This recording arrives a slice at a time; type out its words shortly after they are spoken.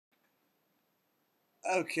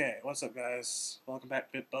Okay, what's up, guys? Welcome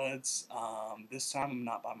back to BitBuds. This time I'm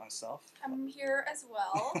not by myself. I'm here as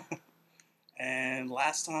well. And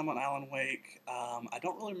last time on Alan Wake, I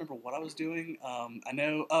don't really remember what I was doing. I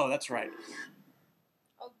know. Oh, that's right.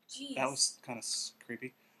 Oh, jeez. That was kind of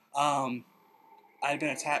creepy. I had been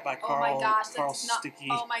attacked by Oh my gosh, Carl that's not. Sticky.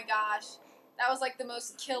 Oh my gosh, that was like the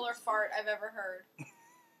most killer fart I've ever heard.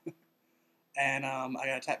 And I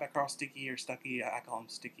got attacked by Carl Sticky or Stucky. I call him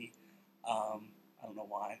Sticky. I don't know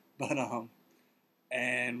why, but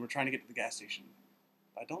and we're trying to get to the gas station.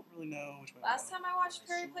 I don't really know which way. Last time I watched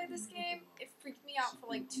Perry play this game, it freaked me out for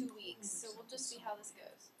like 2 weeks. So we'll just see how this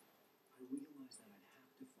goes. I realized that I'd have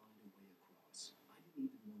to find a way across. I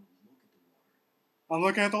didn't even want to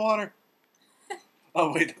look at the water. I'm looking at the water.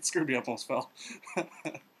 Oh wait, that screwed me up. Almost fell. Okay,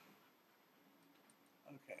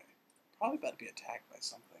 probably about to be attacked by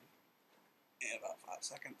something in about 5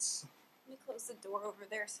 seconds. Let me close the door over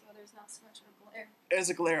there so there's not so much of a glare. There's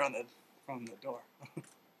a glare on from the door.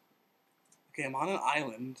 Okay, I'm on an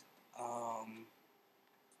island. I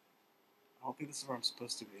don't think this is where I'm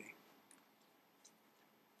supposed to be.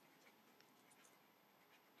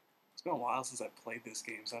 It's been a while since I've played this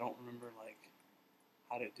game, so I don't remember like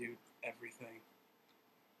how to do everything.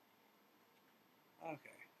 Okay,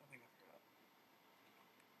 I think I forgot.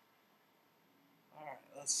 Alright,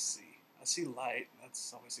 let's see. I see light.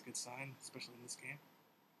 That's always a good sign, especially in this game.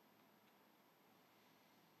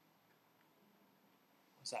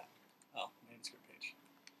 What's that? Oh, manuscript page.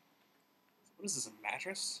 What is this, a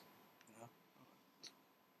mattress? No.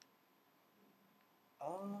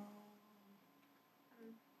 I'm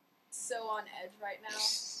so on edge right now.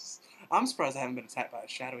 I'm surprised I haven't been attacked by a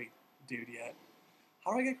shadowy dude yet.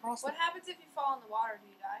 How do I get across? What happens if you fall in the water? Do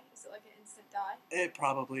you die? Is it like an instant die? It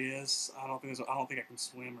probably is. I don't think I can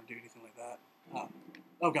swim or do anything like that.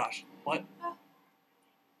 Oh gosh, what? Oh.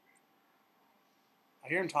 I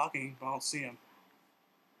hear him talking, but I don't see him.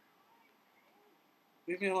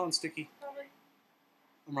 Leave me alone, Sticky. Probably.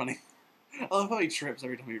 I'm running. I love how he trips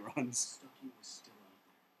every time he runs. Stucky was still out there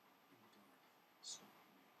in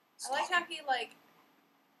the dark. I like how he like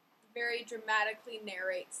very dramatically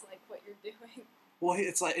narrates like what you're doing. Well,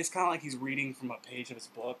 it's kind of like he's reading from a page of his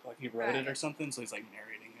book, like he wrote it or Right. something. So he's like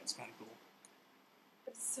narrating. It's kind of cool.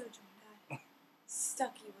 But it's so dramatic.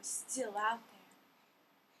 Stucky was still out there.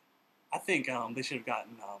 I think they should have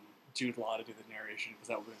gotten Jude Law to do the narration because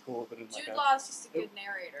that would have been cool. But Jude Law is just a good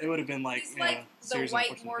narrator. It would have been like he's like the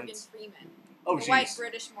white Morgan Freeman. Oh, the white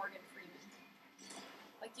British Morgan Freeman.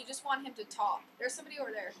 Like you just want him to talk. There's somebody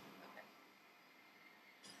over there.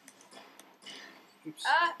 Okay. Oops.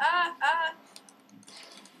 Aha. Aha.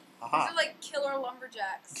 These are like killer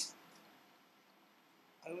lumberjacks.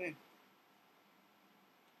 I win.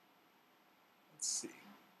 Let's see.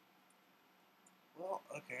 Well,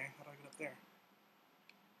 okay. How do I get up there?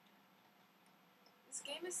 This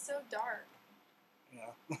game is so dark.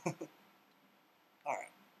 Yeah.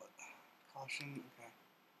 Alright. Caution. Okay.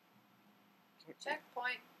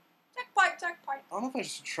 Checkpoint. I don't know if I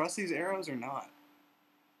should trust these arrows or not.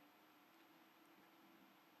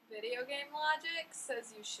 Video game logic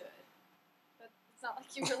says you should. But it's not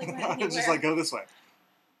like you really went anywhere. Just like go this way.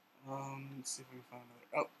 Let's see if we can find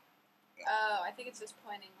another. Oh. Oh, I think it's just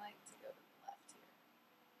pointing like to go to the left here.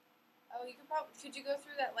 Oh, you could you go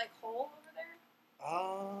through that like hole over there?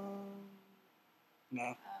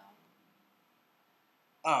 No. Oh.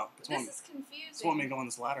 Oh, This is confusing. It's wanting me to go on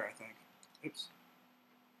this ladder, I think. Oops.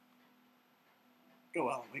 Go,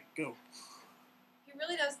 Alan Wake, go. He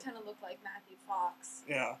really does kind of look like Matthew Fox.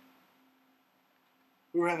 Yeah.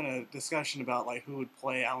 We were having a discussion about like who would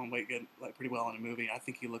play Alan Wake good, like pretty well in a movie. I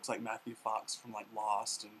think he looks like Matthew Fox from like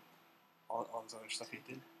Lost and all this other stuff he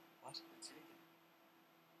did. What?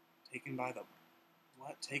 Taken by the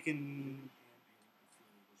what? Taken.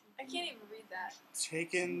 I can't even read that.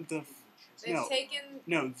 Taken the. They've No. taken.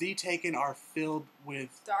 No, the Taken are filled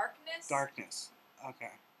with Darkness. darkness.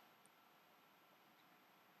 Okay.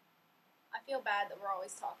 I feel bad that we're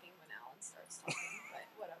always talking when Alan starts talking, but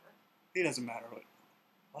whatever. It doesn't matter what.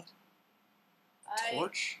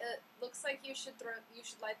 Torch? It looks like you should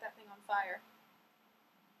light that thing on fire.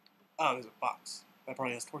 Oh, there's a box. That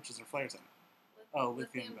probably has torches or flares in it.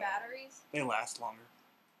 Lithium batteries? They last longer.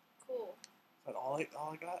 Cool. Is that all I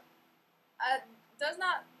got? Does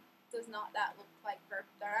not that look like burp?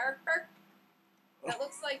 That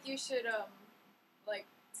looks like you should like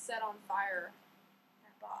set on fire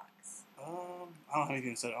that box. I don't have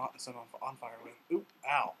anything to set on fire with. Oop,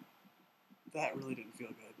 ow. That really didn't feel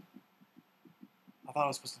good. I thought I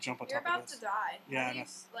was supposed to jump on You're top of about this. to die. Yeah, How do you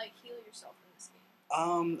like heal yourself in this game?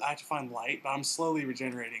 I have to find light, but I'm slowly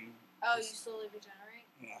regenerating. Oh, you slowly regenerate?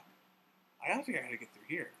 Yeah. I gotta figure out how to get through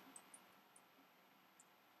here.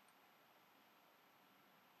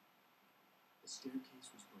 The staircase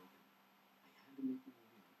was broken. I had to make my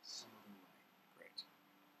way up some other way. Great.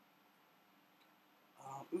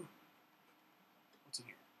 Ooh. What's in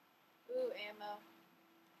here? Ooh, ammo.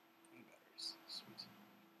 And batteries. Sweet.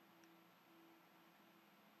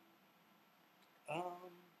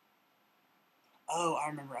 Oh, I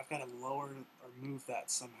remember. I've got to lower or move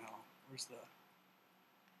that somehow. Where's the...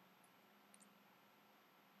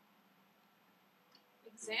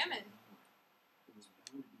 Examine. There was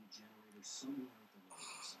bound to be a generator somewhere at the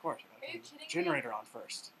roads. Of course. I Are you gotta turn the kidding me? generator on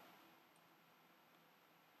first.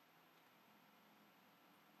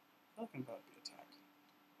 I can about to be attacked.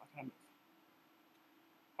 Why can't I move?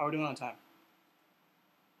 How are we doing on time?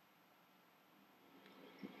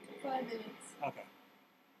 5 minutes. Okay.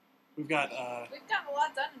 We've got We've gotten a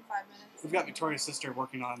lot done in 5 minutes. We've got Victoria's sister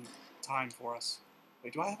working on time for us.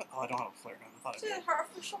 Wait, do I have it? Oh, I don't have a flare gun. I thought I This did. is her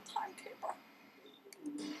official timekeeper.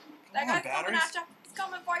 Come That on, guy's coming batteries. at ya. He's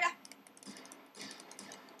coming for ya.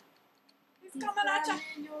 He's coming at ya.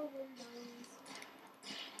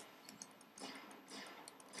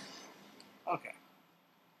 Okay.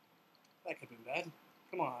 That could have been bad.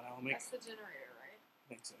 Come on, I'll make... That's the generator, right? I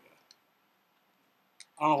think so, yeah.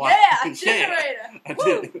 I don't know why. Yeah, a generator. I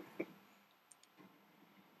Woo! did.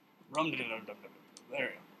 Rum did it. There we go.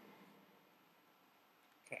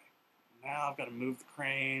 Okay. Now I've got to move the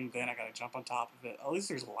crane, then I got to jump on top of it. At least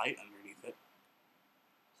there's light underneath it.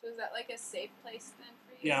 So is that like a safe place then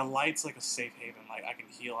for you? Yeah, light's like a safe haven. Like, I can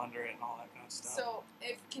heal under it and all that kind of stuff. So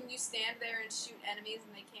can you stand there and shoot enemies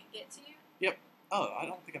and they can't get to you? Oh, I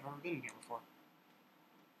don't think I've ever been in here before.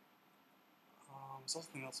 There's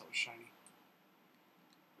something else that was shiny.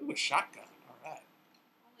 Ooh, a shotgun. Alright.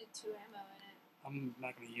 Only 2 ammo in it. I'm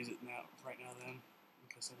not going to use it now, right now then.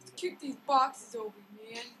 Because I need it. Keep these boxes over,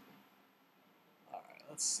 man. Alright,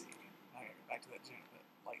 let's see. Now I gotta go back to that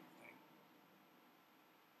light thing.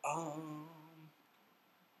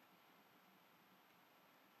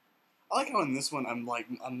 I like how in this one I'm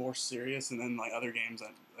more serious, and then like other games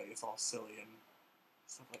it's all silly and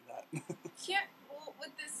stuff like that. Well,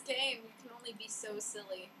 with this game, you can only be so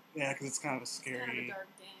silly. Yeah, because it's kind of a It's scary. kind of a dark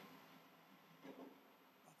game.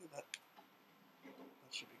 I think that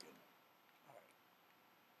should be good. All right.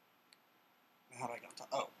 Now how do I get on top?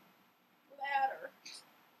 Oh, Ladder.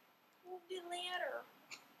 Move the ladder.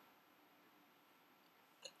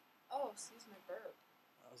 Oh, excuse my burp.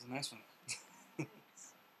 that was a nice one.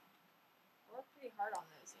 Thanks. I worked pretty hard on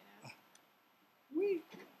those, you know. Wee.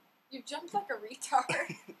 You jumped like a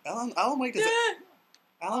retard. Alan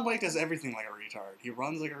Wake does everything like a retard. He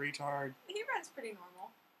runs like a retard. He runs pretty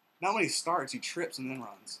normal. Not when he starts, he trips and then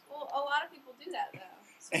runs. Well, a lot of people do that though.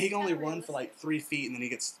 So And he it's can only kinda run for like realistic. 3 feet, and then he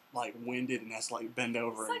gets like winded and has to like bend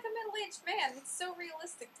over. It's like a middle-aged man. It's so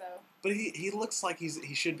realistic though. But he looks like he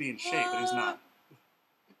should be in shape, but he's not.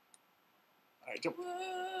 All right, jump.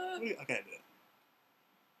 Whoa. Okay, I did it.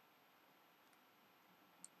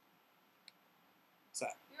 What's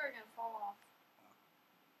that? You are gonna fall off.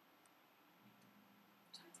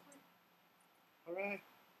 All right,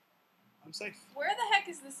 I'm safe. Where the heck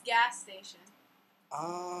is this gas station?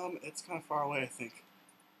 It's kind of far away, I think.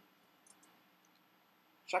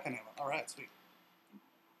 Shotgun ammo. All right, sweet.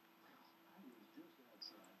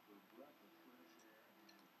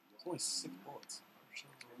 It's only 6 bullets.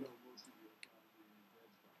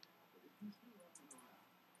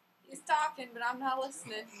 He's talking, but I'm not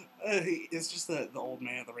listening. It's just the old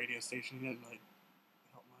man at the radio station. He didn't really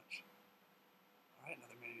help much. All right,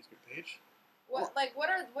 another manuscript page. What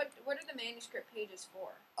are the manuscript pages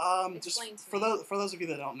for? Just Explain to for me. those of you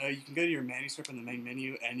that don't know, you can go to your manuscript in the main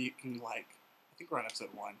menu, and you can I think we're on episode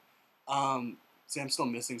 1. See, I'm still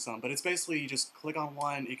missing some, but it's basically you just click on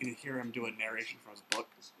one, you can hear him do a narration from his book.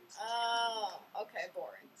 Oh, okay,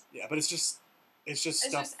 boring. Yeah, but it's just It's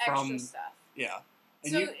stuff just extra from stuff. yeah.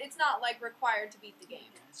 And So it's not like required to beat the game.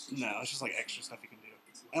 no, it's just like extra stuff you can do,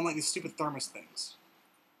 and like these stupid thermos things.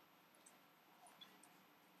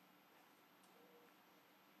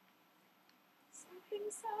 Something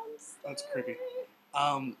sounds That's creepy.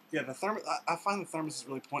 scary. Yeah, the thermos. I find the thermos is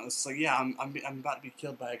really pointless. It's like, yeah, I'm about to be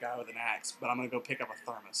killed by a guy with an axe, but I'm gonna go pick up a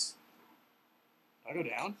thermos. Do I go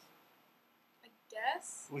down? I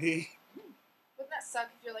guess. Wouldn't Wouldn't that suck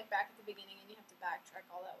if you're like back at the beginning and you have to backtrack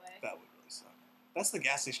all that way? that would really suck. That's the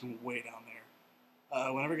gas station way down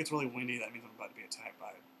there. Whenever it gets really windy, that means I'm about to be attacked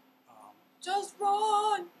by. Just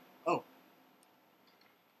run! Oh,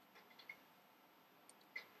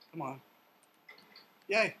 come on!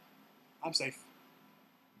 Yay! I'm safe.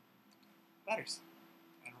 Batteries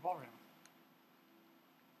and revolver ammo.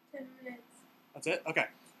 10 minutes. That's it? Okay.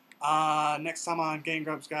 Next time on Game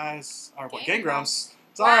Grumps, guys. Or what? Game Game Grumps.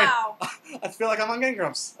 Sorry. Wow. I feel like I'm on Game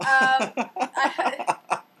Grumps. That's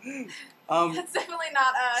definitely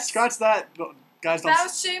not us. Scratch that, guys. Don't. That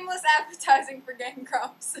was shameless advertising for Game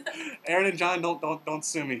Grumps. Aaron and John, don't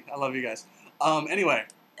sue me. I love you guys. Anyway,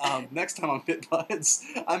 next time on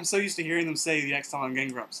BitBuds, I'm so used to hearing them say the next time on Game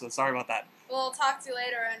Grumps, so sorry about that. We'll talk to you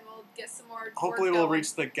later, and we'll get some more. Hopefully, work we'll going.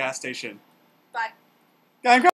 reach the gas station. Bye. Game Grumps.